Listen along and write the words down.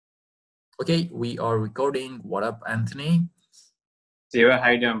Okay, we are recording. What up, Anthony? See what?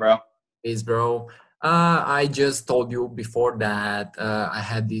 How you doing, bro? Peace, bro. I just told you before that I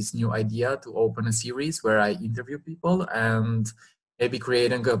had this new idea to open a series where I interview people and maybe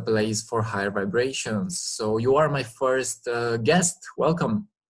creating a place for higher vibrations. So you are my first guest. Welcome.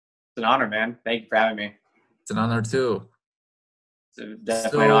 It's an honor, man. Thank you for having me. It's an honor too. It's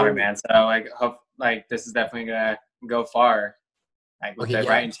definitely an honor, So, man. So hope this is definitely gonna go far, with okay, the yeah.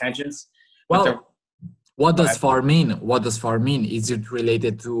 right intentions. With the Well, what Go does ahead. far mean? What does far mean? Is it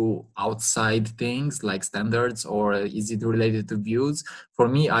related to outside things like standards, or is it related to views? For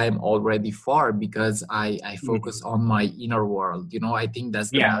me, I am already far because I focus on my inner world. I think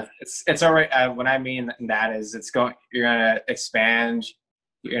that's the Yeah, most. it's all right. What I mean that is, you're gonna expand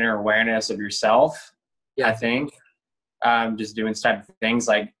your inner awareness of yourself. I Yeah, think just doing type of things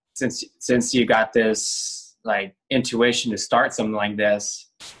like since you got this intuition to start something like this,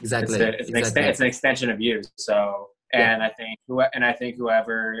 exactly, exactly. it's an extension of you. So, Yeah, and I think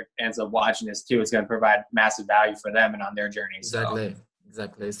whoever ends up watching this too is going to provide massive value for them and on their journey. So, exactly,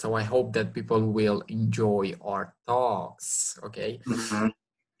 exactly. So I hope that people will enjoy our talks. Okay. mhm.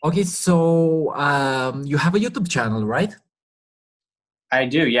 Okay, so you have a YouTube channel, right? I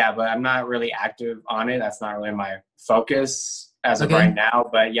do, yeah, but I'm not really active on it. That's not really my focus as of right Okay. now.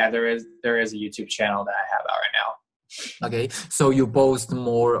 But yeah, there is a YouTube channel that I have out right now. Okay. So you post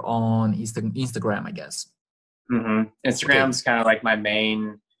more on Instagram, I guess. Okay. Instagram's kind of like my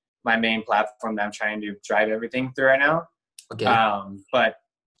main platform that I'm trying to drive everything through right now. Okay. But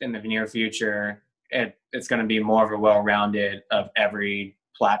in the near future, it's going to be more of a well-rounded of every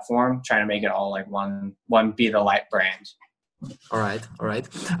platform, trying to make it all like one Be the Light brand. All right. All right.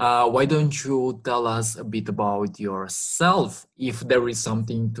 Why don't you tell us a bit about yourself? If there is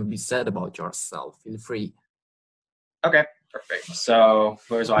something to be said about yourself, feel free. Okay, perfect. So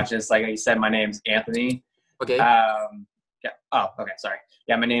whoever's watching this, like you said, my name's Anthony. Okay. Yeah. Oh, okay. Sorry.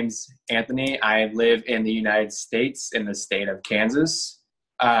 Yeah, my name's Anthony. I live in the United States in the state of Kansas.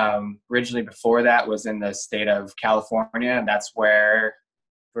 Originally, before that, was in the state of California, and that's where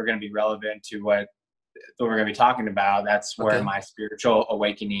we're going to be relevant to what we're going to be talking about. That's where Okay. my spiritual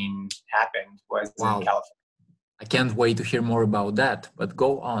awakening happened. Was in Wow. California. I can't wait to hear more about that, but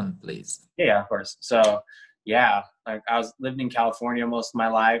go on, please. Yeah, of course. So, yeah, like I was living in California most of my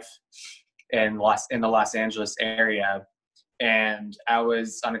life, in the Los Angeles area, and I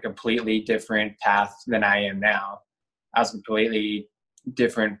was on a completely different path than I am now. I was a completely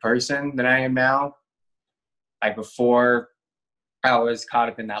different person than I am now. Like before, I was caught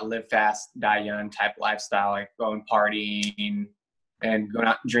up in that live fast, die young type lifestyle, like going partying and going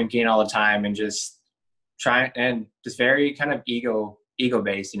out drinking all the time, and just trying and just very kind of ego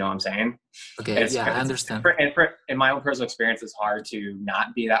based. You know what I'm saying? Okay. It's, Yeah, I it's understand. in my own personal experience, it's hard to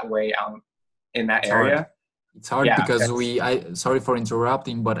not be that way out in that It's hard. area. It's hard Yeah, because sorry for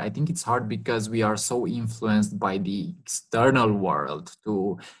interrupting, but I think it's hard because we are so influenced by the external world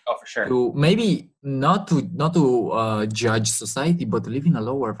oh for sure. to maybe not to judge society, but to live in a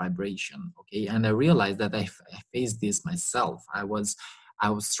lower vibration. Okay. And I realized that I faced this myself. I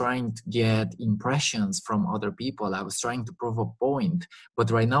was trying to get impressions from other people. I was trying to prove a point.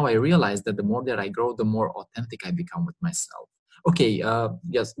 But right now I realize that the more that I grow, the more authentic I become with myself. Okay,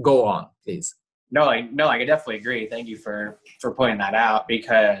 yes, go on, please. No, I definitely agree. Thank you for pointing that out,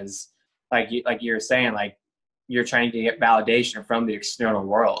 because like you were saying, like you're trying to get validation from the external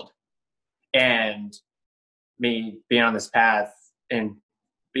world, and me being on this path and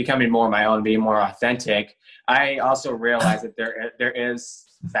becoming more my own, being more authentic. I also realize that there is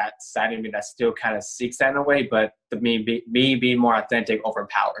that side of me that still kind of seeks that in a way, but me being more authentic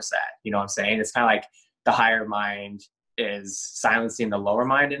overpowers that. You know what I'm saying? It's kind of like the higher mind is silencing the lower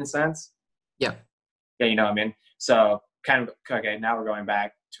mind in a sense. Yeah. Yeah, you know what I mean? So kind of, okay, now we're going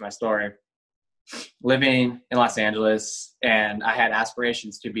back to my story. Living in Los Angeles, and I had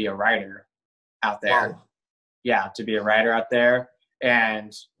aspirations to be a writer out there. Wow. Yeah, to be a writer out there.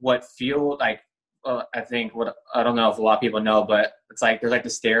 And what fueled, I think, what I don't know if a lot of people know, but it's like there's like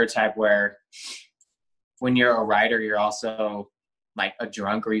the stereotype where when you're a writer, you're also like a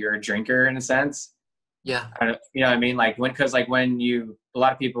drunk, or you're a drinker in a sense. Yeah. You know what I mean? Like a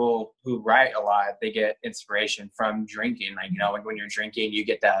lot of people who write a lot, they get inspiration from drinking. Like, when you're drinking, you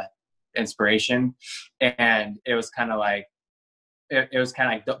get that inspiration. And it was kind of like,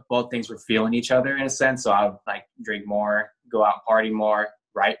 both things were feeling each other in a sense. So I would like drink more, go out and party more,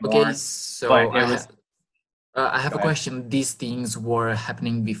 write Okay, more. so But it was, I have go a ahead. question. These things were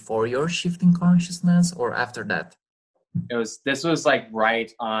happening before your shifting consciousness or after that? This was like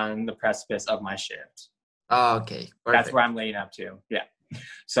right on the precipice of my shift. Ah, okay, That's where perfect. I'm leading up to. Yeah.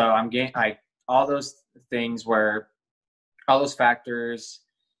 So I'm getting like all those things were all those factors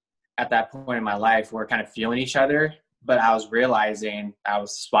at that point in my life were kind of feeling each other, but I was realizing I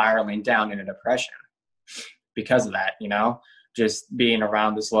was spiraling down into depression because of that, just being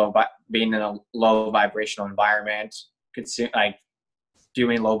around this being in a low vibrational environment, like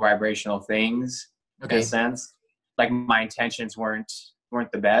doing low vibrational things in a sense. Like my intentions weren't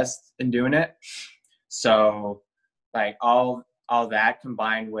the best in doing it. So like all that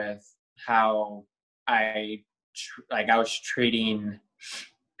combined with how I was treating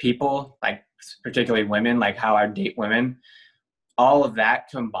people, like particularly women, like how I date women, all of that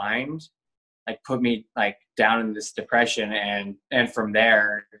combined, like put me like down in this depression. And from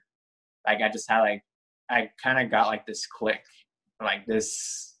there, like I just had like, I kind of got like this click, like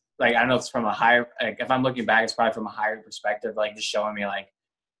this, like, I don't know if it's from a higher, like if I'm looking back, it's probably from a higher perspective, like just showing me like,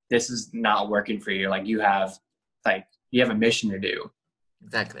 this is not working for you. Like you have a mission to do.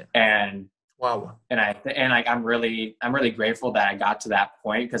 Exactly. And wow. And I'm really grateful that I got to that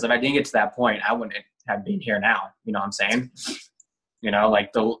point, because if I didn't get to that point, I wouldn't have been here now. You know what I'm saying?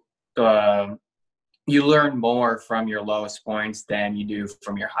 Like the you learn more from your lowest points than you do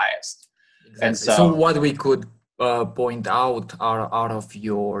from your highest. Exactly. And so what we could point out of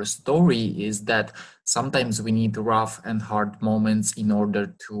your story is that sometimes we need rough and hard moments in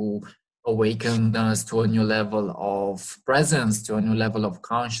order to awaken us to a new level of presence, to a new level of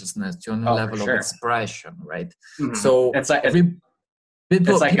consciousness, to a new level of expression, right? Mm-hmm. So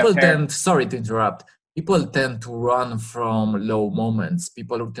people tend, sorry to interrupt, people tend to run from low moments.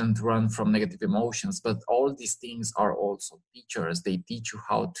 People tend to run from negative emotions, but all these things are also teachers. They teach you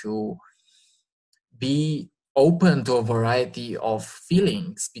how to be open to a variety of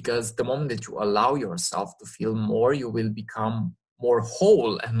feelings, because the moment that you allow yourself to feel more, you will become more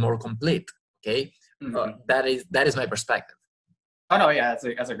whole and more complete. Okay. Mm-hmm. That is my perspective. Oh no, yeah,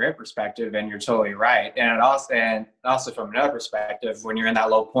 that's a great perspective, and you're totally right. And also from another perspective, when you're in that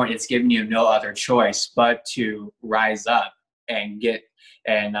low point, it's giving you no other choice but to rise up and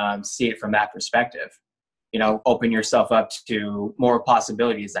see it from that perspective. Open yourself up to more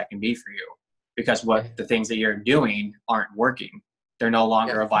possibilities that can be for you, because the things that you're doing aren't working. They're no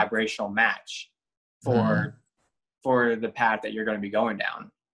longer a vibrational match for the path that you're going to be going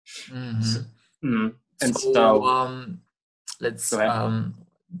down. Mm-hmm. And so let's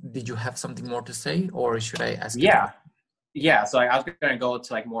did you have something more to say, or should I ask you? Yeah, so I was going to go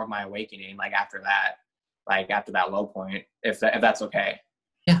to like more of my awakening, like after that low point, if that's okay.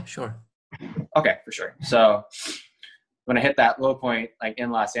 Yeah, sure. Okay, for sure. So when I hit that low point, like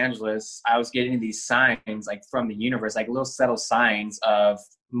in Los Angeles, I was getting these signs like from the universe, like little subtle signs of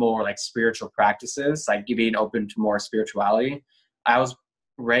more like spiritual practices, like being open to more spirituality. I was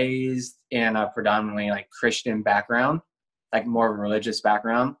raised in a predominantly like Christian background, like more religious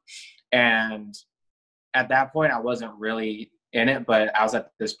background. And at that point, I wasn't really in it, but I was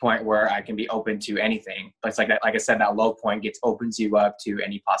at this point where I can be open to anything. But it's like that, like I said, that low point opens you up to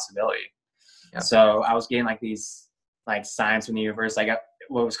any possibility. Yep. So I was getting like these like signs from the universe. Like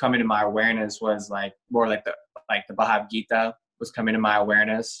what was coming to my awareness was like more like the Bhagavad Gita was coming to my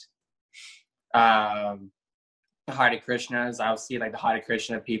awareness. The Hare Krishnas, I would see like the Hare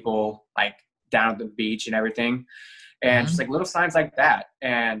Krishna people like down at the beach and everything, and just like little signs like that.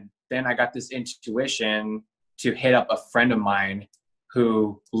 And then I got this intuition to hit up a friend of mine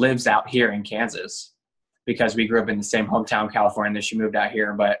who lives out here in Kansas, because we grew up in the same hometown, California, and she moved out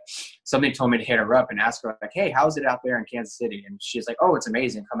here. But something told me to hit her up and ask her like, hey, how's it out there in Kansas City? And she's like, oh, it's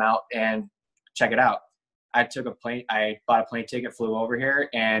amazing. Come out and check it out. I bought a plane ticket, flew over here.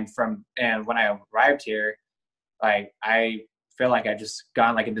 And when I arrived here, like, I feel like I just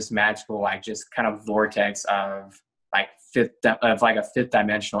gone like in this magical, like just kind of vortex of like a fifth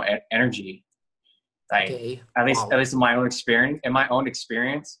dimensional energy. Like at least in my own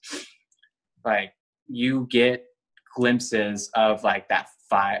experience, like you get glimpses of like that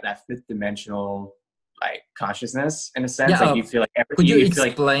fifth dimensional like consciousness in a sense. Like you feel like everything.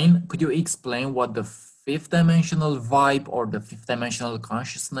 Could you explain what the fifth dimensional vibe or the fifth dimensional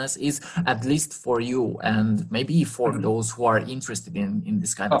consciousness is, at least for you, and maybe for those who are interested in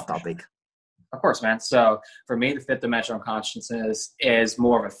this kind of topic? Of course, man. So for me, the fifth dimensional consciousness is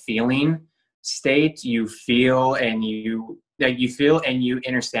more of a feeling state. You feel and you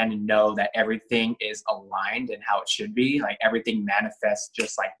understand and know that everything is aligned and how it should be. Like everything manifests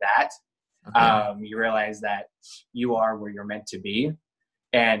just like that. Okay. You realize that you are where you're meant to be,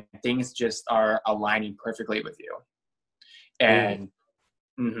 and things just are aligning perfectly with you. And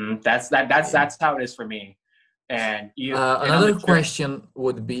that's how it is for me. And another question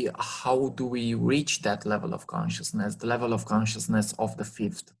would be, how do we reach that level of consciousness, the level of consciousness of the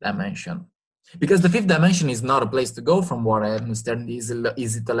fifth dimension? Because the fifth dimension is not a place to go, from what I understand. Is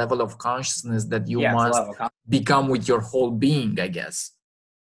it a level of consciousness that you must become with your whole being, I guess?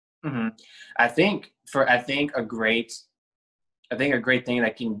 Mm-hmm. I think a great thing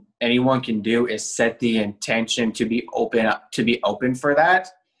that anyone can do is set the intention to be open for that,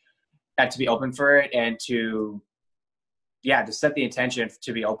 and to be open for it, and to set the intention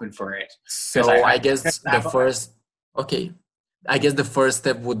to be open for it. So I guess the first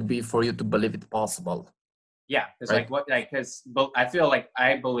step would be for you to believe it possible. Yeah, because I feel like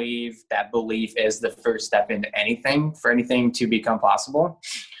I believe that belief is the first step into for anything to become possible.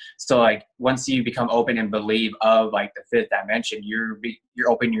 So like once you become open and believe of like the fifth dimension, you're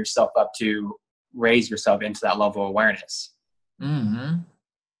opening yourself up to raise yourself into that level of awareness. Mm-hmm.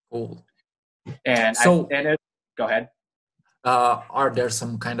 Cool. And go ahead. Are there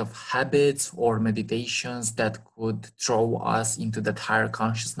some kind of habits or meditations that could throw us into that higher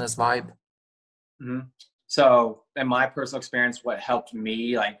consciousness vibe? Mm-hmm. So in my personal experience, what helped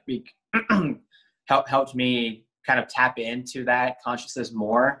me helped me kind of tap into that consciousness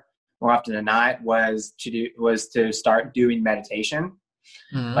more often than not was to start doing meditation.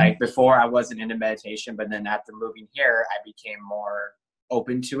 Mm-hmm. Like before I wasn't into meditation, but then after moving here, I became more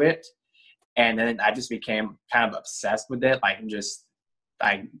open to it. And then I just became kind of obsessed with it. Like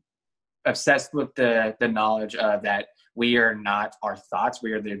obsessed with the knowledge of that we are not our thoughts.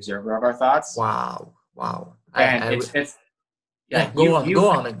 We are the observer of our thoughts. Wow. And go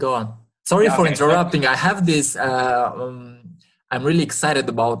on. Sorry for interrupting. I have this, I'm really excited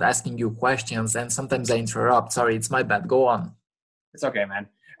about asking you questions, and sometimes I interrupt. Sorry, it's my bad. Go on. It's okay, man.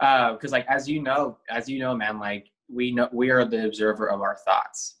 Because like, as you know, man, like we are the observer of our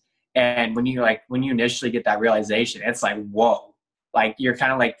thoughts. And when you initially get that realization, it's like, whoa, like you're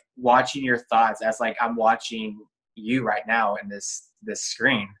kind of like watching your thoughts as like I'm watching you right now in this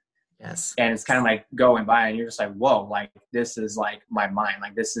screen. Yes. And it's kind of like going by and you're just like, whoa, like this is like my mind,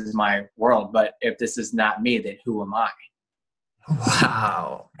 like this is my world. But if this is not me, then who am I?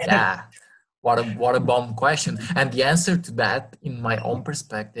 Wow. Yeah. What a bomb question. And the answer to that, in my own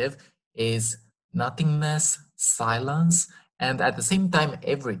perspective, is nothingness, silence, and at the same time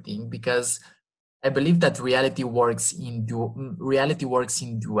everything, because I believe that reality works in duality,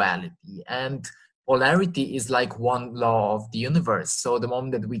 and polarity is like one law of the universe. So the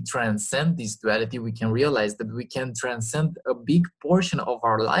moment that we transcend this duality, we can realize that we can transcend a big portion of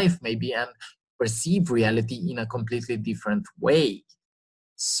our life maybe and perceive reality in a completely different way.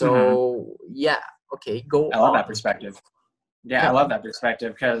 So yeah, okay, go on. I love that perspective. Yeah, I love that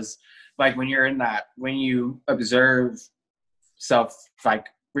perspective, because like when you observe self, like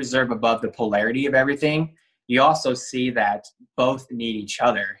reserve above the polarity of everything, you also see that both need each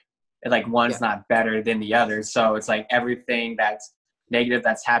other. And like one's not better than the other. So it's like everything that's negative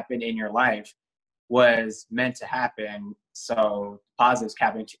that's happened in your life was meant to happen. So positives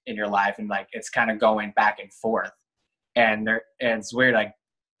happening in your life, and like it's kind of going back and forth. And it's weird, like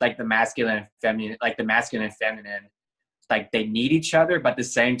the masculine and feminine, like they need each other, but at the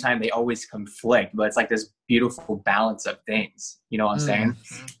same time they always conflict. But it's like this beautiful balance of things. You know what I'm saying?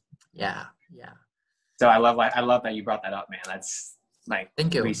 Yeah. So I love that you brought that up, man. That's like,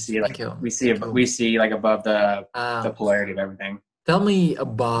 thank you. We see like above the polarity of everything. Tell me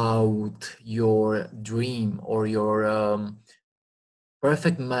about your dream or your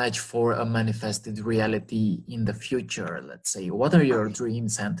perfect match for a manifested reality in the future. Let's say, what are your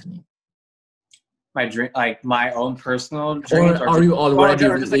dreams, Anthony? My dream, like my own personal dreams, or are you already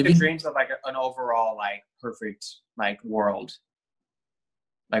or just like the dreams of like an overall like perfect like world?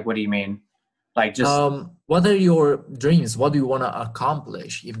 Like, what do you mean? Like just what are your dreams? What do you want to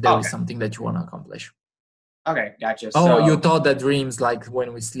accomplish, if there is something that you want to accomplish? Okay, gotcha. So you thought that dreams like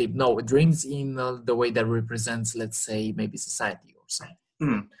when we sleep. No, dreams in the way that represents, let's say, maybe society or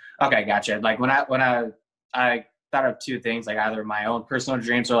something. Okay, gotcha. Like when I thought of two things, like either my own personal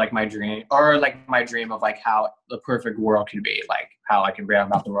dreams or like my dream of like how the perfect world could be, like how I can bring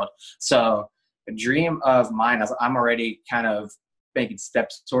about the world. So a dream of mine, as I'm already kind of making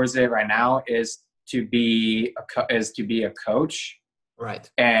steps towards it right now, is to be a coach. Right.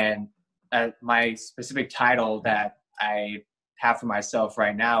 And my specific title that I have for myself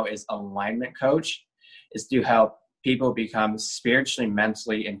right now is alignment coach, is to help people become spiritually,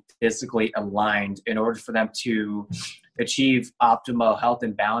 mentally, and physically aligned in order for them to achieve optimal health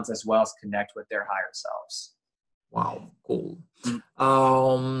and balance, as well as connect with their higher selves. Wow, cool.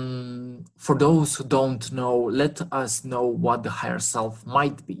 For those who don't know, let us know what the higher self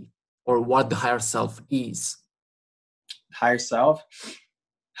might be, or what the higher self is. Higher self.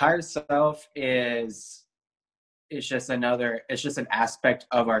 Higher self is it's just an aspect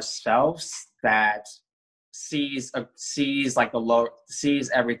of ourselves that sees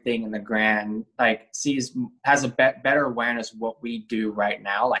everything in the grand, like has a better awareness of what we do right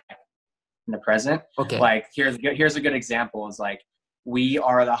now, like in the present. Okay. Like here's a good example is like we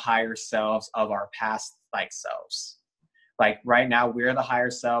are the higher selves of our past like selves. Like right now we're the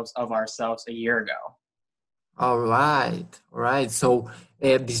higher selves of ourselves a year ago. All right. All right. So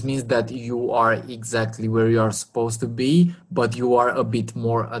this means that you are exactly where you are supposed to be, but you are a bit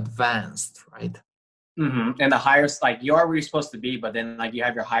more advanced, right? Mm-hmm. And the higher, like you are where you're supposed to be, but then like you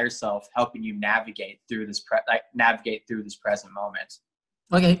have your higher self helping you navigate through this present moment.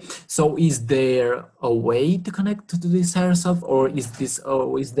 Okay. So is there a way to connect to this higher self, or is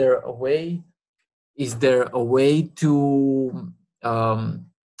there a way? Is there a way to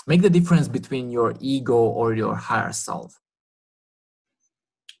make the difference between your ego or your higher self?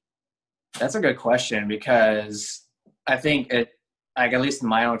 That's a good question because I think it, like at least in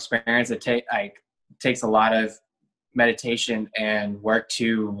my own experience, it takes a lot of meditation and work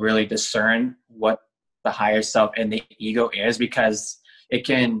to really discern what the higher self and the ego is, because they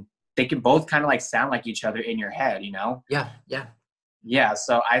can both kind of like sound like each other in your head, you know? Yeah.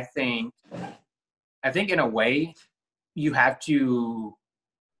 So I think in a way you have to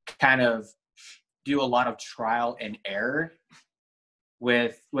kind of do a lot of trial and error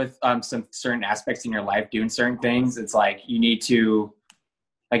with some certain aspects in your life, doing certain things. It's like you need to,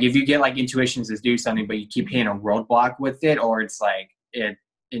 like if you get like intuitions to do something but you keep hitting a roadblock with it, or it's like it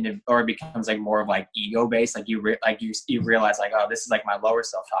becomes like more of like ego based, like you realize like, oh, this is like my lower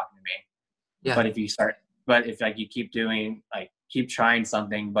self talking to me. Yeah. But if like you keep trying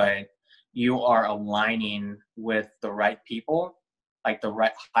something, but you are aligning with the right people, like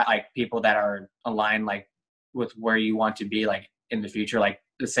people that are aligned like with where you want to be like in the future. Like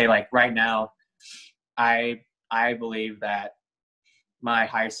let's say like right now, I believe that my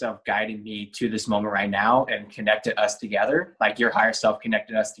higher self guided me to this moment right now and connected us together. Like your higher self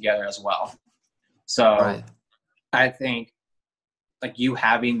connected us together as well. So right. I think you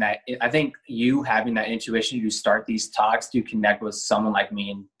having that intuition to start these talks to connect with someone like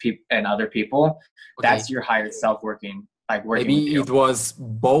me and other people, okay, that's your higher self working Maybe with you. It was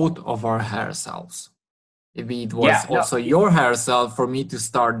both of our higher selves. Maybe it was your higher self for me to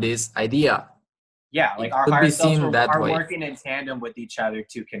start this idea. Yeah, like our higher selves are working in tandem with each other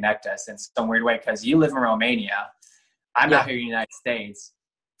to connect us in some weird way, because you live in Romania, I'm out here in the United States,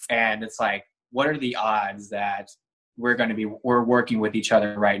 and it's like, what are the odds that we're working with each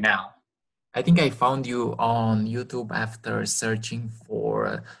other right now? I think I found you on YouTube after searching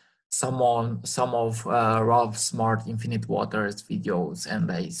for some of Ralph Smart Infinite Waters videos,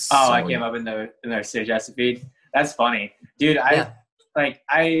 and I came up in their suggested feed. That's funny, dude.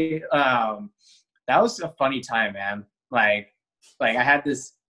 That was a funny time, man. Like I had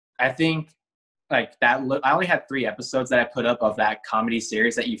this, I think like that. I only had 3 episodes that I put up of that comedy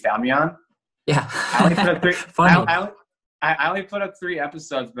series that you found me on. Yeah. I only put up 3. Funny. I only put up 3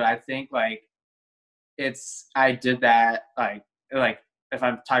 episodes, but I think like I did that like if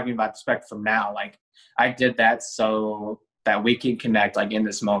I'm talking about perspective from now, like I did that so that we can connect like in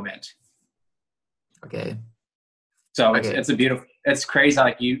this moment. Okay. So it's crazy.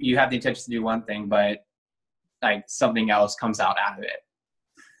 Like you have the intention to do one thing, but like something else comes out of it.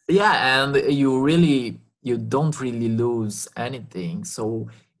 Yeah, and you don't really lose anything. So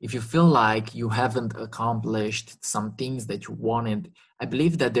if you feel like you haven't accomplished some things that you wanted, I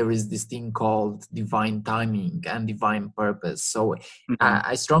believe that there is this thing called divine timing and divine purpose. So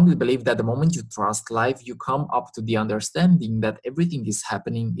I strongly believe that the moment you trust life, you come up to the understanding that everything is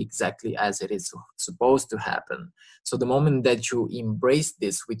happening exactly as it is supposed to happen. So the moment that you embrace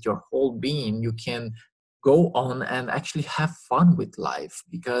this with your whole being, you can go on and actually have fun with life,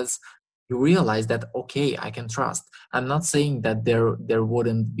 because you realize that, okay, I can trust. I'm not saying that there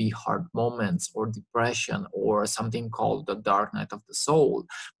wouldn't be hard moments or depression or something called the dark night of the soul,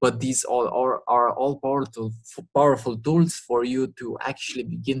 but these all are all powerful tools for you to actually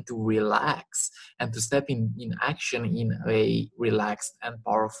begin to relax and to step in action in a relaxed and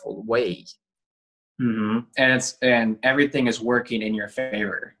powerful way. And everything is working in your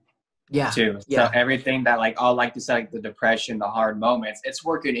favor. Too. So everything that like to say, like the depression, the hard moments, it's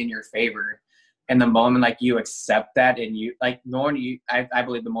working in your favor. And the moment like you accept that, and you like normally I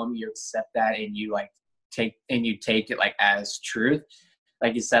believe the moment you accept that and you like take it like as truth,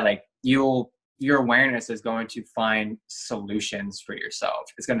 like you said, like your awareness is going to find solutions for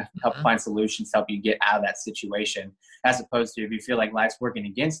yourself. It's going to help find solutions to help you get out of that situation, as opposed to if you feel like life's working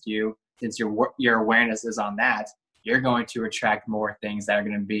against you, since your awareness is on that, you're going to attract more things that are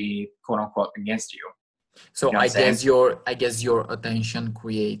going to be quote unquote against you. So You know what I'm saying? I guess your attention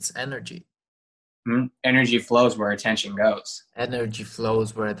creates energy. Mm-hmm. Energy flows where attention goes. Energy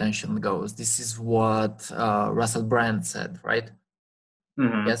flows where attention goes. This is what Russell Brand said, right?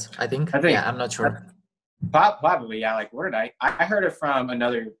 Mm-hmm. Yes, I think. I think Yeah, I'm not sure. Probably, yeah. Like, where did I heard it from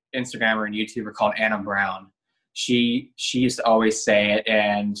another Instagrammer and YouTuber called Anna Brown. She used to always say it,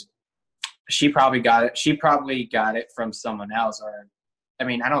 and she probably got it. She probably got it from someone else, or I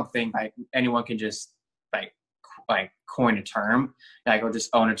mean, I don't think like anyone can just like coin a term, like, or just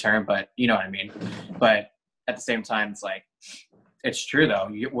own a term, but you know what I mean. But at the same time, it's like, it's true though.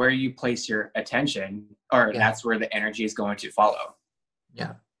 Where you place your attention, or that's where the energy is going to follow.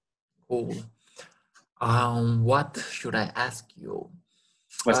 Yeah, cool. What should I ask you?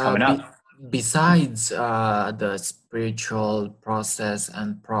 What's coming up? Besides the spiritual process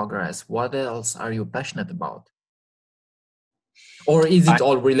and progress, what else are you passionate about? Or is it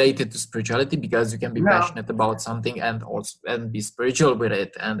all related to spirituality? Because you can be passionate about something and also be spiritual with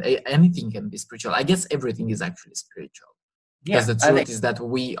it, and anything can be spiritual. I guess everything is actually spiritual. Because the truth is that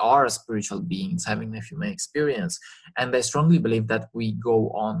we are spiritual beings having a human experience. And I strongly believe that we go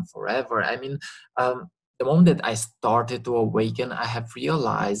on forever. I mean, the moment that I started to awaken, I have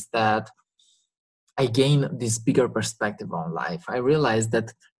realized that I gained this bigger perspective on life. I realized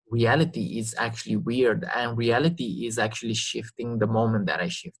that reality is actually weird, and reality is actually shifting the moment that I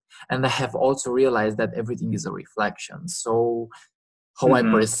shift. And I have also realized that everything is a reflection. So how I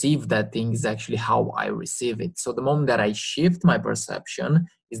perceive that thing is actually how I receive it. So the moment that I shift my perception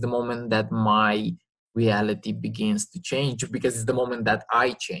is the moment that my reality begins to change, because it's the moment that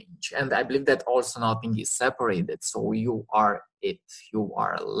I change. And I believe that also nothing is separated. So you are it. You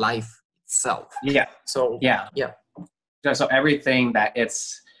are life itself. Yeah. So yeah. So everything that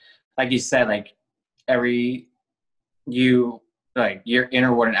it's, like you said, like your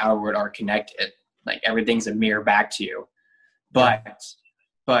inner world and outer world are connected. Like everything's a mirror back to you.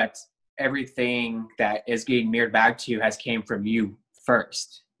 But everything that is getting mirrored back to you has came from you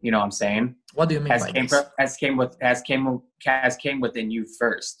first. You know what I'm saying? What do you mean by this? Has came within you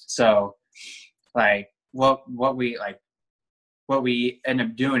first. So like what we end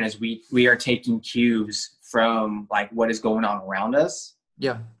up doing is we are taking cues from like what is going on around us.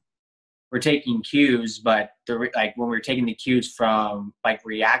 Yeah. We're taking cues, but when we're taking the cues from like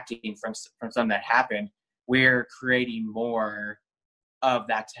reacting from something that happened, we're creating more of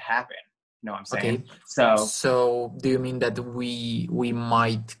that to happen. You know what I'm saying? Okay. So do you mean that we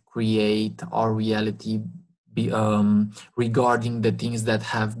might create our reality regarding the things that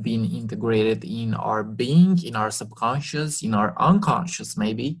have been integrated in our being, in our subconscious, in our unconscious,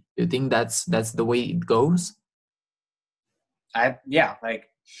 maybe? Do you think that's the way it goes? Like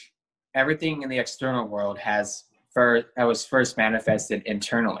everything in the external world was first manifested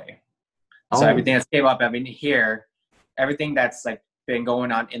internally. So everything that's came up, here, everything that's like been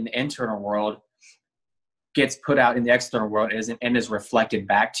going on in the internal world gets put out in the external world and is reflected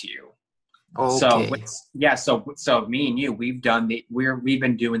back to you. Okay. So me and you, we've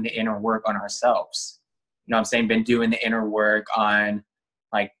been doing the inner work on ourselves. You know what I'm saying? Been doing the inner work on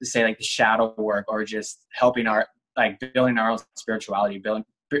like say like the shadow work, or just helping building our own spirituality,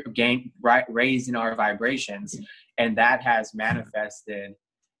 raising our vibrations, and that has manifested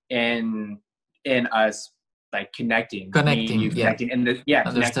in us like connecting in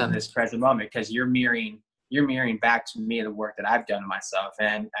this present moment, because you're mirroring back to me the work that I've done to myself,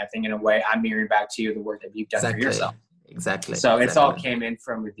 and I think in a way I'm mirroring back to you the work that you've done for yourself. Exactly. So it's all came in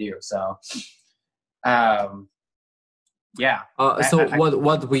from with you. So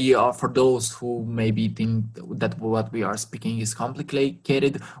what we are, for those who maybe think that what we are speaking is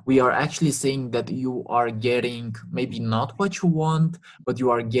complicated, we are actually saying that you are getting maybe not what you want, but you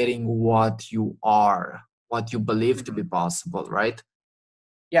are getting what you are, what you believe to be possible, right?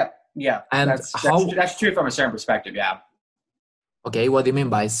 Yeah. And that's true from a certain perspective. Yeah. Okay. What do you mean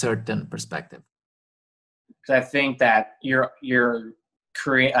by certain perspective? Because I think that you're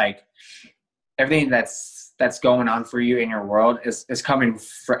create like everything that's going on for you in your world is coming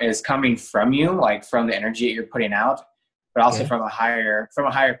from you, like from the energy that you're putting out, but also from a higher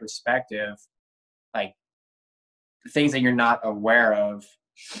perspective, like things that you're not aware of,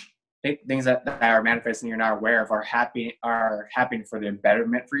 things that are manifesting you're not aware of are happening for the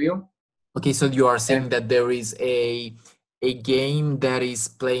betterment for you. Okay, so you are saying that there is a game that is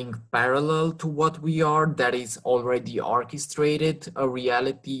playing parallel to what we are, that is already orchestrated, a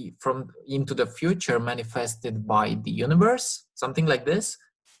reality into the future manifested by the universe, something like this?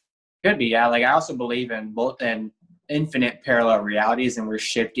 Could be, yeah. Like I also believe in infinite parallel realities, and we're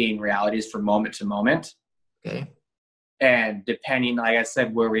shifting realities from moment to moment. Okay. And depending, like I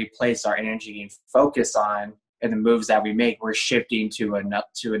said, where we place our energy and focus on and the moves that we make, we're shifting to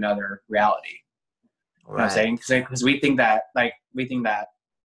another reality. You know what I'm saying? Because we think that like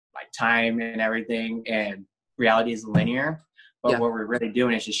time and everything and reality is linear, but what we're really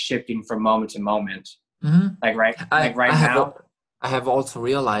doing is just shifting from moment to moment. Like now, I have also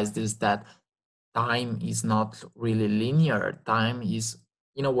realized is that time is not really linear. Time is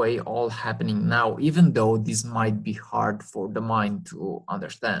in a way all happening now, even though this might be hard for the mind to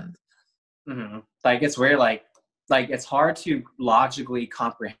understand. Like it's weird, like it's hard to logically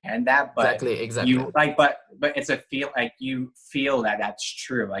comprehend that, but exactly. You like, but it's a feel, like you feel that that's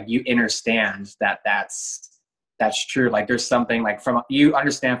true. Like you understand that that's true. Like there's something like you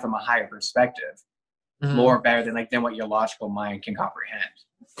understand from a higher perspective more better than what your logical mind can comprehend.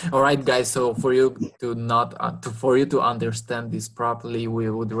 All right, guys. So for you to understand this properly, we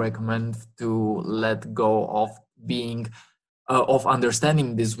would recommend to let go of being of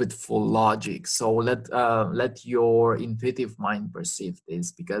understanding this with full logic. So let your intuitive mind perceive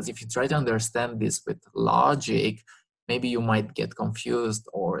this, because if you try to understand this with logic, maybe you might get confused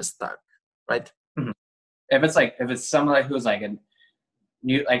or stuck, right? If it's someone who's like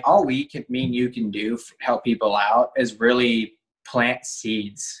all you can do to help people out is really plant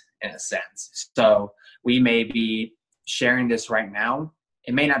seeds in a sense. So we may be sharing this right now.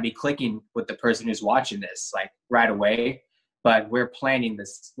 It may not be clicking with the person who's watching this like right away, but we're planting the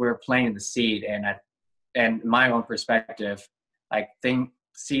seed. And my own perspective, like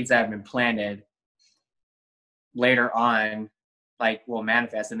seeds that have been planted later on, like will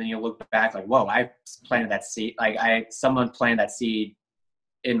manifest. And then you look back like, whoa, I planted that seed. Like someone planted that seed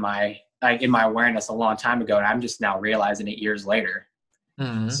in my awareness a long time ago, and I'm just now realizing it years later.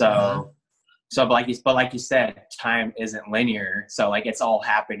 So like you said, time isn't linear. So like it's all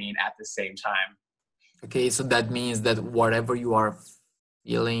happening at the same time. Okay, so that means that whatever you are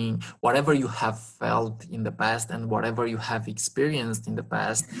feeling, whatever you have felt in the past, and whatever you have experienced in the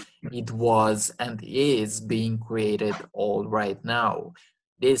past, it was and is being created all right now.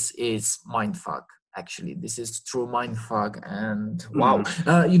 This is mindfuck. Actually, this is true mindfuck. And wow,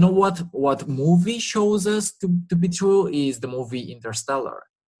 you know what movie shows us to be true is the movie Interstellar.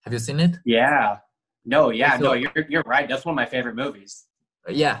 Have you seen it? Yeah. No, you're right. That's one of my favorite movies.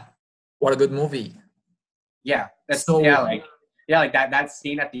 Yeah. What a good movie. Yeah. Like that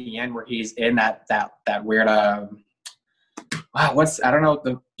scene at the end where he's in that weird I don't know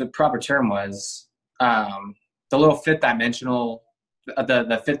what the proper term was. The little fifth dimensional,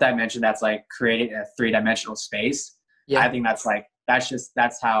 the fifth dimension that's like created a 3-dimensional space. Yeah. I think that's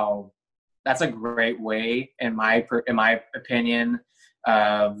a great way in my opinion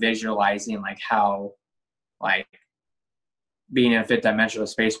of visualizing like how like being in a 5th-dimensional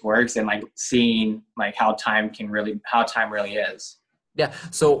space works, and like seeing like how time really is. Yeah,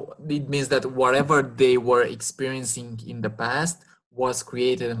 so it means that whatever they were experiencing in the past was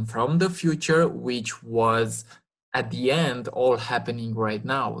created from the future, which was at the end all happening right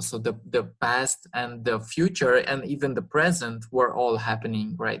now. So the past and the future and even the present were all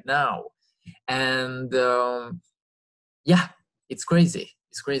happening right now. And yeah, it's crazy.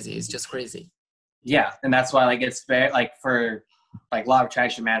 It's just crazy. Yeah, and that's why like it's very like for like law of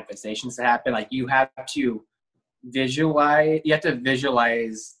attraction manifestations to happen, like you have to visualize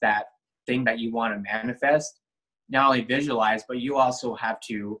that thing that you want to manifest. Not only visualize, but you also have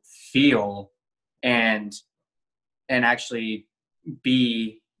to feel and actually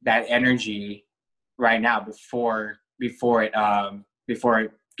be that energy right now before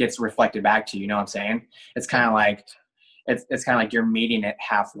it gets reflected back to you. You know what I'm saying? It's kind of like you're meeting it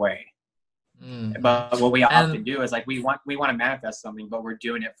halfway. But what we often do is like we want to manifest something, but we're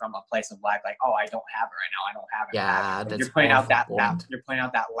doing it from a place of lack. Like, oh, I don't have it right now. I don't have it. Yeah, that's you're putting out that lack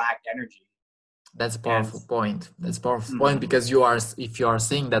energy. That's a powerful point. That's a powerful point, because if you are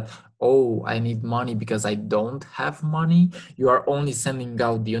saying that, oh, I need money because I don't have money, you are only sending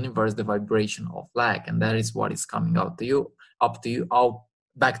out the universe the vibration of lack, and that is what is coming out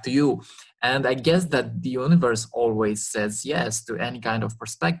back to you. And I guess that the universe always says yes to any kind of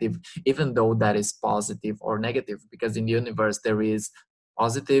perspective, even though that is positive or negative, because in the universe there is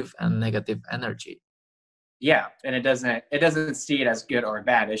positive and negative energy. Yeah, and it doesn't see it as good or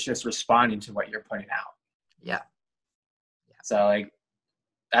bad. It's just responding to what you're putting out. Yeah. So like,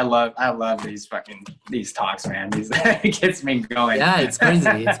 I love these talks, man. It gets me going. Yeah, it's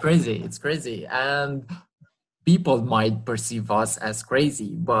crazy. And people might perceive us as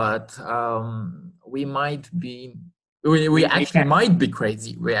crazy, but we might be crazy. We actually might be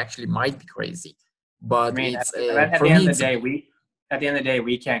crazy. But I mean, it's at the end of the day, at the end of the day,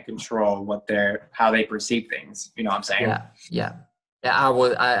 we can't control how they perceive things. You know what I'm saying? Yeah,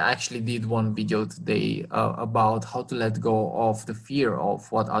 I actually did one video today about how to let go of the fear of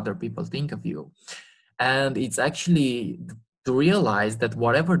what other people think of you. And it's actually to realize that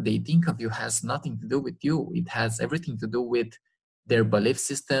whatever they think of you has nothing to do with you. It has everything to do with their belief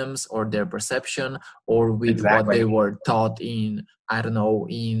systems or their perception, or with what they were taught in, I don't know,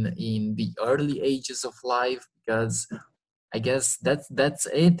 in the early ages of life. Because I guess that's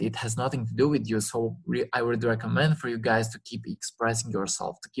it. It has nothing to do with you. So I would recommend for you guys to keep expressing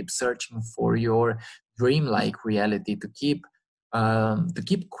yourself, to keep searching for your dream-like reality, to keep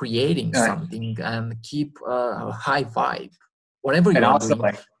creating something, and keep a high vibe, whatever you are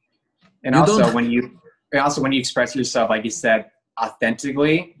doing. When you express yourself, like you said,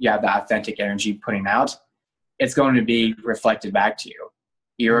 authentically, you have the authentic energy putting out. It's going to be reflected back to you.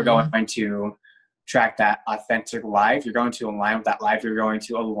 You're going to track that authentic life. You're going to align with that life. You're going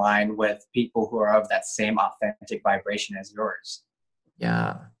to align with people who are of that same authentic vibration as yours.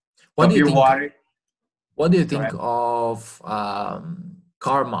 Yeah. What do you think of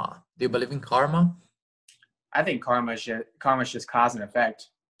karma? Do you believe in karma? I think karma is just cause and effect,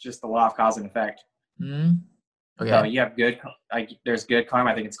 just the law of cause and effect. Okay. So you have there's good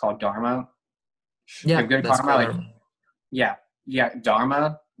karma. I think it's called dharma. Yeah, good karma.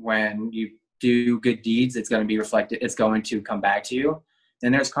 Dharma. When you do good deeds, it's going to be reflected. It's going to come back to you.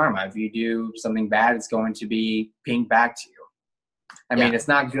 Then there's karma. If you do something bad, it's going to be pinged back to you. I mean, it's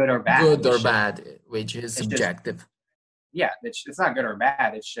not good or bad. Good or bad, which is subjective. It's not good or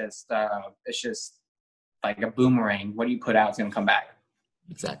bad. It's just like a boomerang. What you put out is going to come back.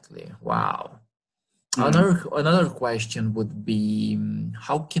 Exactly. Wow. Another question would be,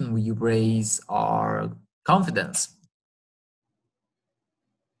 how can we raise our confidence?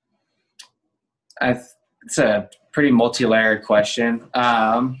 It's a pretty multi-layered question.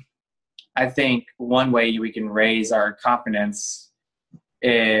 I think one way we can raise our confidence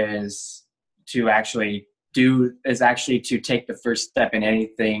is to take the first step in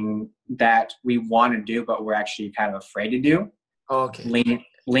anything that we want to do, but we're actually kind of afraid to do. Okay.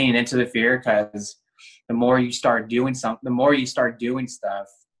 Leaning into the fear, because the more you start doing stuff, the more you're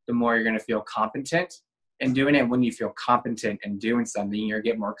going to feel competent in doing it. When you feel competent in doing something, you're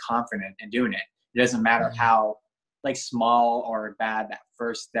get more confident in doing it. It doesn't matter how small or bad that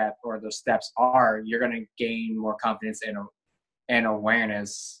first step or those steps are. You're going to gain more confidence and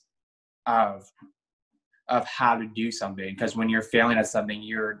awareness of how to do something. Because when you're failing at something,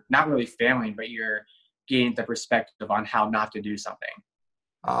 you're not really failing, but you're gaining the perspective on how not to do something.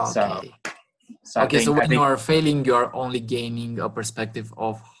 Okay. So when you are failing, you are only gaining a perspective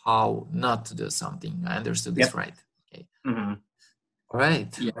of how not to do something. I understood this right. Okay. Mm-hmm. All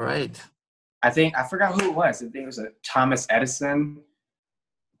right. Yeah. All right. I forgot who it was. I think it was Thomas Edison.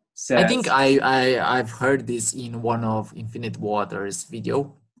 I think I've heard this in one of Infinite Waters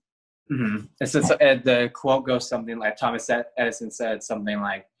video. Mm-hmm. The quote goes something like, Thomas Edison said something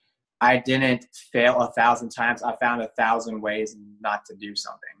like, "I didn't fail 1,000 times. I found 1,000 ways not to do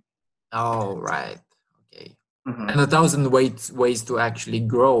something." Oh, right. Okay. Mm-hmm. And 1,000 ways to actually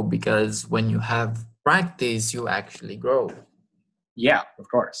grow, because when you have practice, you actually grow. Yeah, of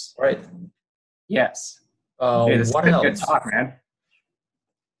course. Right. Yes. What else? Good talk, man.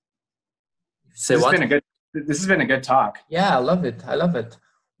 Say what? This has been a good talk. Yeah, I love it.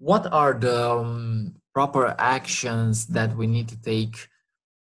 What are the proper actions that we need to take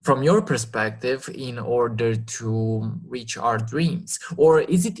from your perspective in order to reach our dreams? Or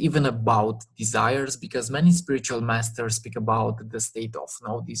is it even about desires? Because many spiritual masters speak about the state of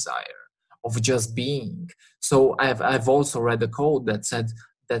no desire, of just being. So I've also read a quote that said,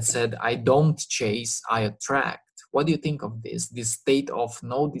 "I don't chase, I attract." What do you think of this state of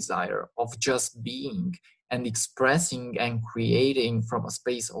no desire, of just being and expressing and creating from a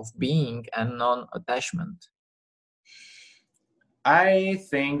space of being and non-attachment? I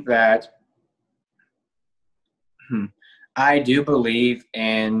think that I do believe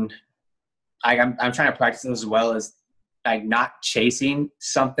in, I'm trying to practice as well as not chasing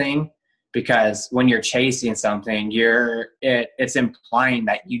something, because when you're chasing something, it's implying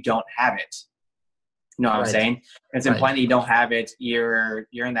that you don't have it. You know what I'm saying? It's implying that you don't have it. You're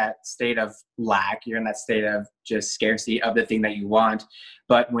in that state of lack. You're in that state of just scarcity of the thing that you want.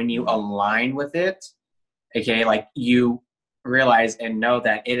 But when you align with it, okay, like you realize and know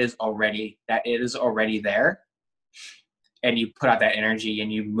that it is already there, and you put out that energy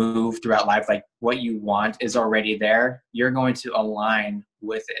and you move throughout life, like what you want is already there, you're going to align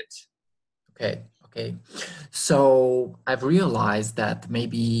with it. Okay. So I've realized that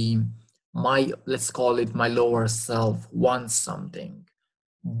maybe let's call it my lower self wants something.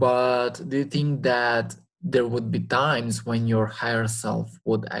 But do you think that there would be times when your higher self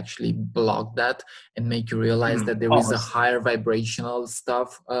would actually block that and make you realize that there is a Almost. higher vibrational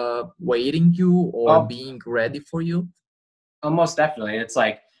stuff waiting you or Well, being ready for you? almost definitely. It's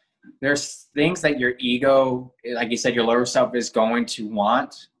like there's things that your ego, like you said, your lower self is going to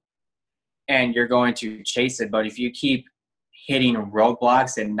want, and you're going to chase it. But if you keep hitting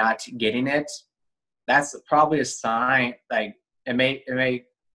roadblocks and not getting it, that's probably a sign. Like it may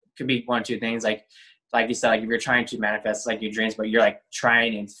could be one or two things. Like you said, like if you're trying to manifest like your dreams, but you're like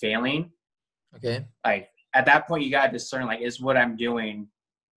trying and failing, Okay. like at that point you gotta discern, like, is what I'm doing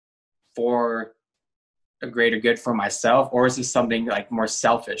for a greater good for myself, or is this something like more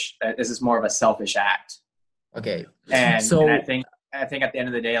selfish? Is this more of a selfish act? Okay. And I So, think at the end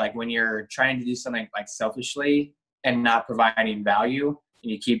of the day, like when you're trying to do something like selfishly and not providing value,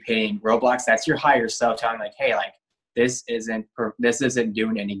 and you keep hitting roadblocks, that's your higher self telling like, hey, like this isn't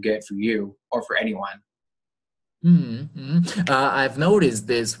doing any good for you or for anyone. I've noticed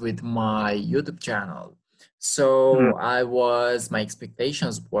this with my YouTube channel. Mhm. So my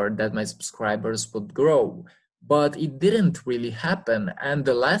expectations were that my subscribers would grow, but it didn't really happen. And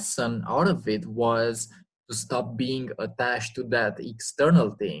the lesson out of it was to stop being attached to that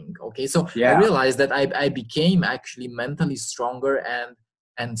external thing. Okay, so I Yeah. realized that I became actually mentally stronger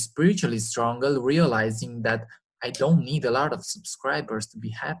and spiritually stronger, realizing that I don't need a lot of subscribers to be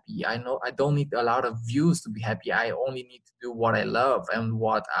happy. I know I don't need a lot of views to be happy. I only need to do what I love and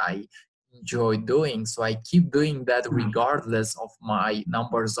what I enjoy doing. So I keep doing that Mhm. regardless of my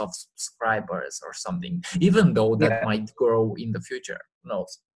numbers of subscribers or something, even though that Yeah. might grow in the future. Who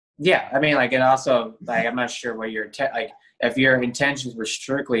knows? Yeah. I mean, like, and also, like, I'm not sure what like, if your intentions were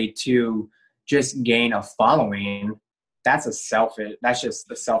strictly to just gain a following, that's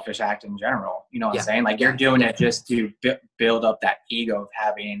just a selfish act in general. You know what I'm Yeah, saying? Like, you're yeah, doing yeah. it just to build up that ego of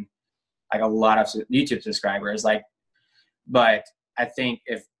having like a lot of YouTube subscribers. Like, but I think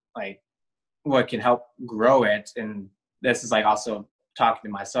if like what can help grow it, and this is like also talking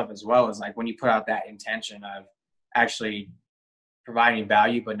to myself as well, is like when you put out that intention of actually providing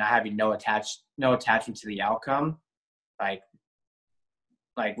value but not having no attachment to the outcome, like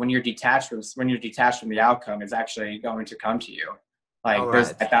when you're detached from the outcome, it's actually going to come to you. All Like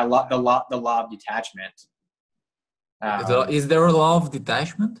there's right. that law, the law of detachment. Is there a law of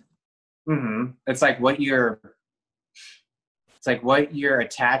detachment? It's like what you're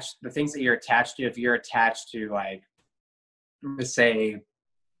attached, the things that you're attached to. If you're attached to, like, let's say,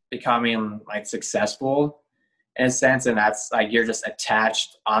 becoming like successful in a sense, and that's like you're just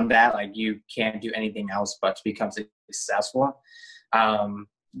attached on that, like you can't do anything else but to become successful.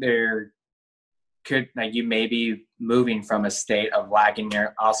 There could, like, you may be moving from a state of lacking.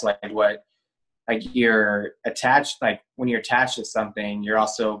 You're also like what like you're attached, like when you're attached to something, you're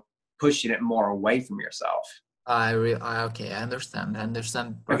also pushing it more away from yourself. Okay, I understand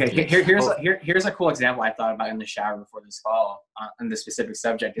Okay, perfectly. Oh, here's a cool example I thought about in the shower before this call on this specific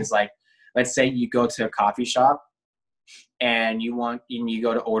subject. Is like, let's say you go to a coffee shop and you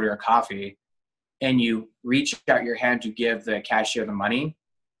go to order a coffee, and you reach out your hand to give the cashier the money,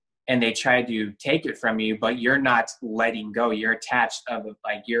 and they try to take it from you, but you're not letting go. You're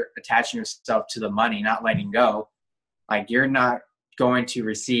attaching yourself to the money, not letting go. Like, you're not going to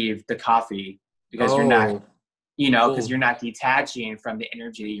receive the coffee because oh, because you're cool. not detaching from the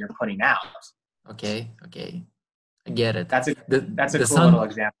energy that you're putting out. Okay, okay. I get it. That's a The that's a the cool little sun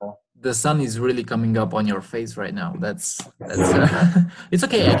example. the sun is really coming up on your face right now. That's it's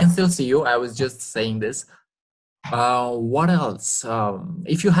okay. I can still see you. I was just saying this. What else?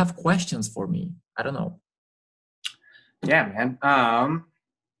 If you have questions for me, I don't know. Yeah, man.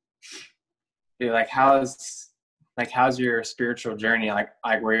 Dude, how's your spiritual journey, like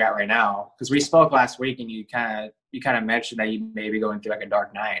where you're at right now? Because we spoke last week, and you kind of mentioned that you may be going through like a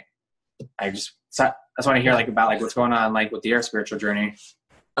dark night. I just want to hear Yeah. like about like what's going on like with your spiritual journey.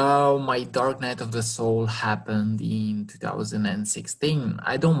 My Dark Night of the Soul happened in 2016.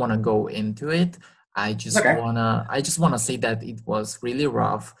 I don't want to go into it. It's okay. I just wanna say that it was really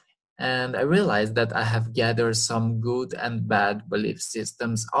rough, and I realized that I have gathered some good and bad belief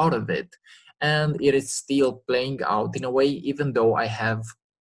systems out of it, and it is still playing out in a way, even though I have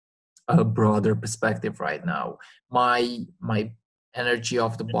a broader perspective right now. My energy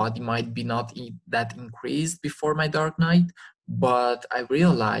of the body might be not that increased before my dark night, but I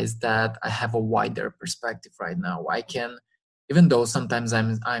realize that I have a wider perspective right now. I can, even though sometimes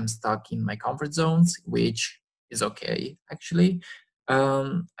I'm stuck in my comfort zones, which is okay actually.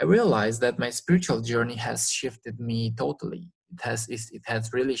 I realize that my spiritual journey has shifted me totally. it has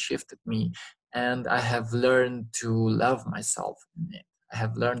really shifted me, and I have learned to love myself in it. I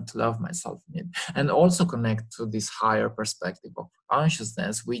have learned to love myself in it, and also connect to this higher perspective of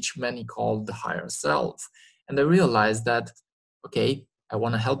consciousness, which many call the higher self. And I realized that, okay, I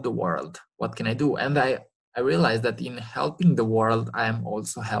want to help the world. What can I do? And I realized that in helping the world, I am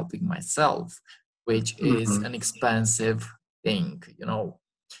also helping myself, which is an expensive thing, you know.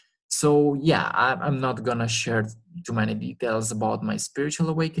 So yeah, I'm not gonna share too many details about my spiritual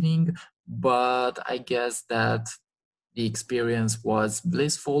awakening, but I guess that the experience was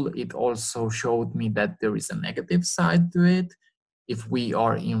blissful. It also showed me that there is a negative side to it. If we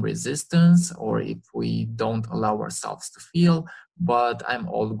are in resistance or if we don't allow ourselves to feel, but I'm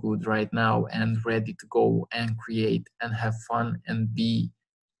all good right now and ready to go and create and have fun and be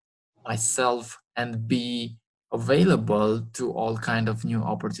myself and be available to all kind of new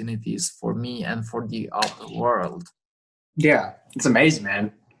opportunities for me and for the outer world. Yeah, it's amazing,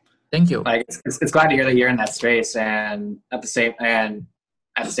 man. Thank you. Like it's glad to hear that you're in that space, and at the same time,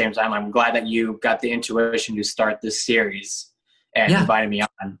 I'm glad that you got the intuition to start this series and invited me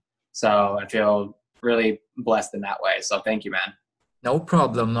on. So I feel really blessed in that way. So thank you, man. No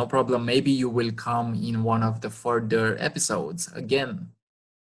problem, no problem. Maybe you will come in one of the further episodes again.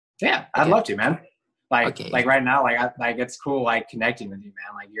 Yeah, I'd love to, man. Like right now, like it's cool, like connecting with you,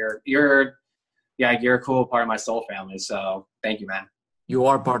 man. Like you're a cool part of my soul family. So thank you, man. You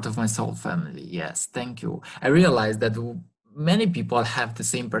are part of my soul family. Yes, thank you. I realize that many people have the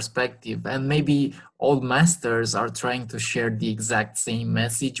same perspective, and maybe all masters are trying to share the exact same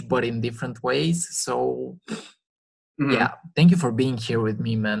message, but in different ways. So yeah, thank you for being here with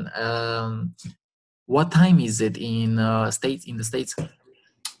me, man. What time is it in the States?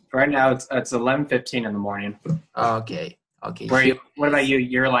 Right now it's 11:15 in the morning. Okay. What about you?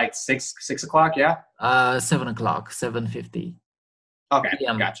 You're like 6 o'clock, yeah? 7 o'clock, 7:50. Okay,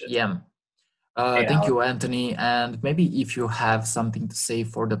 gotcha. Yeah. Thank you, Anthony. And maybe if you have something to say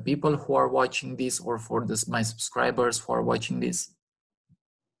for the people who are watching this, or for my subscribers who are watching this.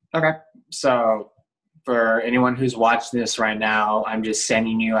 Okay. So for anyone who's watching this right now, I'm just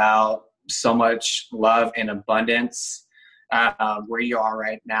sending you out so much love and abundance. Where you are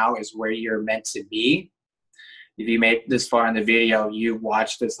right now is where you're meant to be. If you made this far in the video, you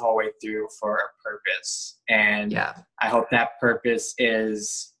watched this whole way through for a purpose. And I hope that purpose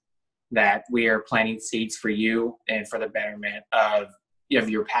is that we are planting seeds for you and for the betterment of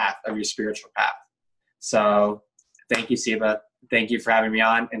your path, of your spiritual path. So thank you, Siva. Thank you for having me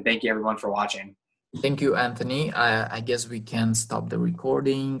on, and thank you everyone for watching. Thank you, Anthony. I guess we can stop the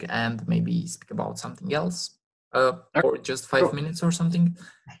recording and maybe speak about something else for just 5 minutes or something.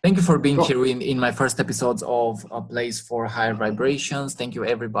 Thank you for being here in my first episodes of A Place for Higher Vibrations. Thank you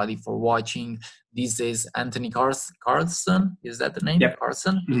everybody for watching. This is Anthony Carlson. Is that the name? Yep.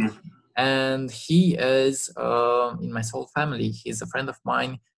 Carlson. Mm-hmm. And he is in my soul family. He's a friend of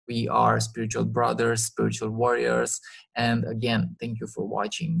mine. We are spiritual brothers, spiritual warriors. And again, thank you for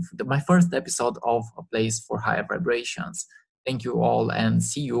watching my first episode of A Place for Higher Vibrations. Thank you all, and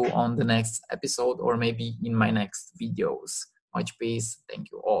see you on the next episode, or maybe in my next videos. Much peace.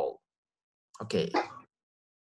 Thank you all. Okay.